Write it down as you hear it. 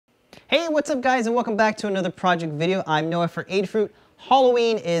Hey, what's up guys, and welcome back to another project video. I'm Noah for Adafruit.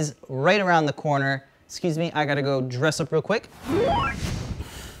 Halloween is right around the corner. Excuse me, I gotta go dress up real quick.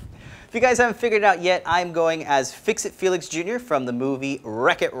 If you guys haven't figured it out yet, I'm going as Fix-It Felix Jr. from the movie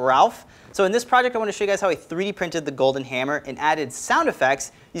Wreck-It Ralph. So in this project, I want to show you guys how I 3D printed the golden hammer and added sound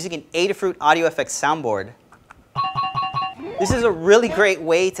effects using an Adafruit audio effects soundboard. This is a really great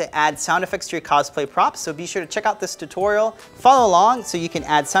way to add sound effects to your cosplay props, so be sure to check out this tutorial, follow along so you can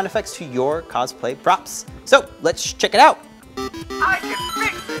add sound effects to your cosplay props. So let's check it out. I can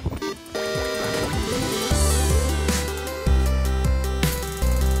fix it.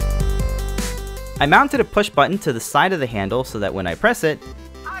 I mounted a push button to the side of the handle so that when I press it,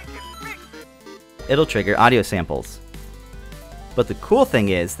 it'll trigger audio samples. But the cool thing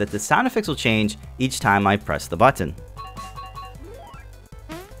is that the sound effects will change each time I press the button.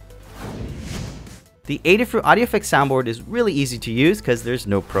 The Adafruit audio effects soundboard is really easy to use because there's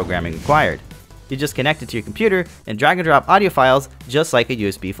no programming required. You just connect it to your computer and drag and drop audio files just like a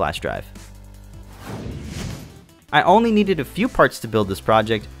USB flash drive. I only needed a few parts to build this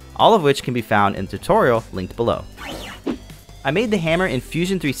project, all of which can be found in the tutorial linked below. I made the hammer in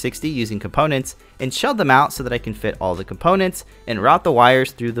Fusion 360 using components and shelled them out so that I can fit all the components and route the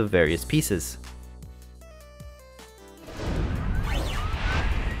wires through the various pieces.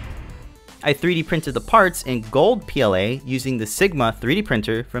 I 3D printed the parts in gold PLA using the Sigma 3D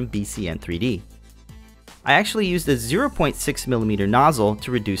printer from BCN 3D. I actually used a 0.6mm nozzle to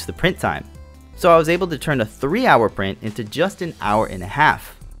reduce the print time, so I was able to turn a 3-hour print into just an hour and a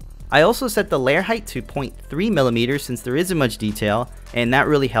half. I also set the layer height to 0.3mm since there isn't much detail, and that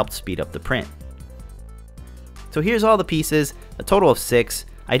really helped speed up the print. So here's all the pieces, a total of 6.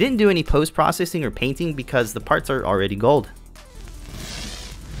 I didn't do any post-processing or painting because the parts are already gold.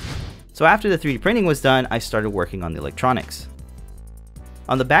 So after the 3D printing was done, I started working on the electronics.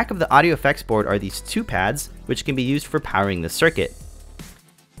 On the back of the audio effects board are these 2 pads, which can be used for powering the circuit.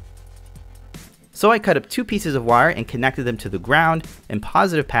 So I cut up 2 pieces of wire and connected them to the ground and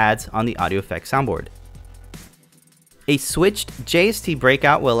positive pads on the audio effects soundboard. A switched JST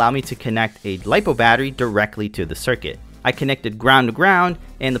breakout will allow me to connect a LiPo battery directly to the circuit. I connected ground to ground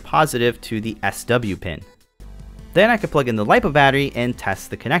and the positive to the SW pin. Then I could plug in the LiPo battery and test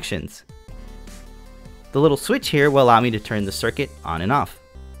the connections. The little switch here will allow me to turn the circuit on and off.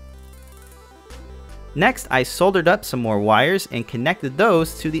 Next, I soldered up some more wires and connected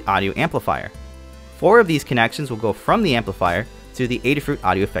those to the audio amplifier. 4 of these connections will go from the amplifier to the Adafruit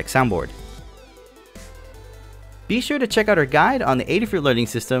audio effects soundboard. Be sure to check out our guide on the Adafruit learning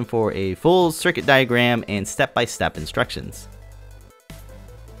system for a full circuit diagram and step-by-step instructions.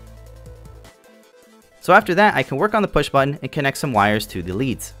 So after that, I can work on the push button and connect some wires to the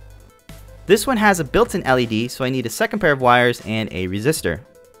leads. This one has a built-in LED, so I need a second pair of wires and a resistor.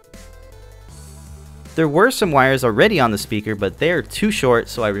 There were some wires already on the speaker, but they are too short,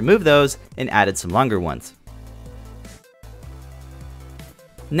 so I removed those and added some longer ones.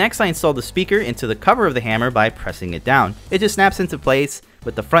 Next, I installed the speaker into the cover of the hammer by pressing it down. It just snaps into place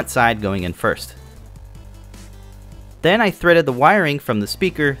with the front side going in first. Then I threaded the wiring from the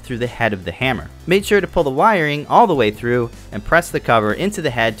speaker through the head of the hammer. Made sure to pull the wiring all the way through and press the cover into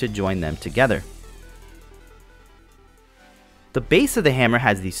the head to join them together. The base of the hammer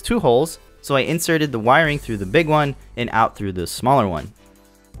has these 2 holes, so I inserted the wiring through the big one and out through the smaller one.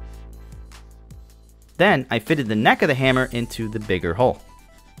 Then I fitted the neck of the hammer into the bigger hole.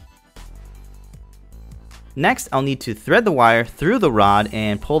 Next, I'll need to thread the wire through the rod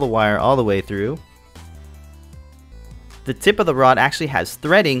and pull the wire all the way through. The tip of the rod actually has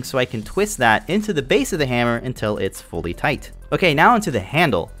threading, so I can twist that into the base of the hammer until it's fully tight. Okay, now onto the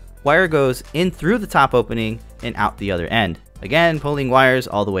handle. Wire goes in through the top opening and out the other end. Again, pulling wires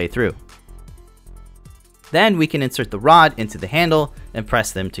all the way through. Then we can insert the rod into the handle and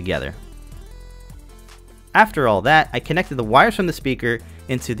press them together. After all that, I connected the wires from the speaker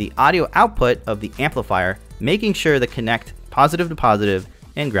into the audio output of the amplifier, making sure to connect positive to positive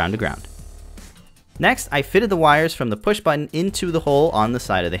and ground to ground. Next, I fitted the wires from the push button into the hole on the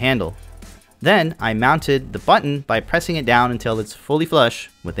side of the handle. Then, I mounted the button by pressing it down until it's fully flush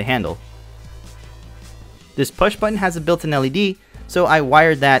with the handle. This push button has a built-in LED, so I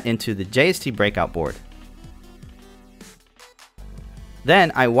wired that into the JST breakout board.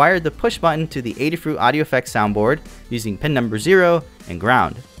 Then, I wired the push button to the Adafruit audio effects soundboard using pin number 0 and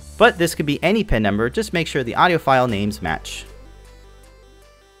ground. But this could be any pin number, just make sure the audio file names match.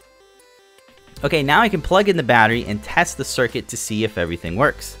 Okay, now I can plug in the battery and test the circuit to see if everything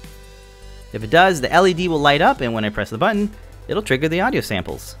works. If it does, the LED will light up, and when I press the button, it'll trigger the audio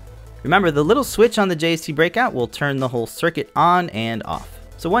samples. Remember, the little switch on the JST breakout will turn the whole circuit on and off.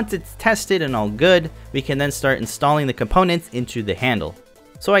 So once it's tested and all good, we can then start installing the components into the handle.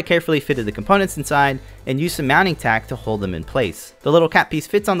 So I carefully fitted the components inside and used some mounting tack to hold them in place. The little cap piece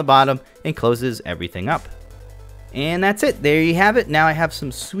fits on the bottom and closes everything up. And that's it, there you have it. Now I have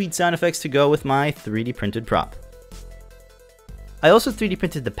some sweet sound effects to go with my 3D printed prop. I also 3D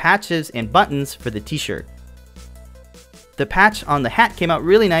printed the patches and buttons for the t-shirt. The patch on the hat came out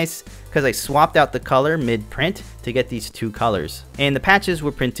really nice because I swapped out the color mid-print to get these two colors. And the patches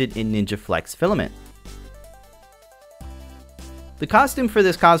were printed in Ninja Flex filament. The costume for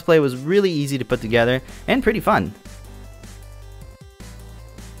this cosplay was really easy to put together and pretty fun.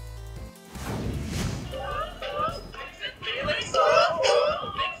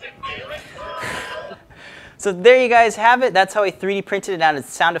 So there you guys have it. That's how I 3D printed and added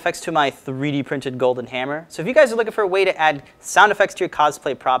sound effects to my 3D printed golden hammer. So if you guys are looking for a way to add sound effects to your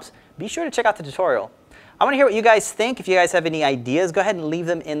cosplay props, be sure to check out the tutorial. I want to hear what you guys think. If you guys have any ideas, go ahead and leave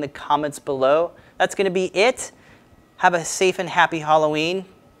them in the comments below. That's going to be it. Have a safe and happy Halloween.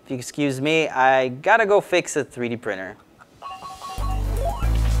 If you excuse me, I gotta go fix a 3D printer.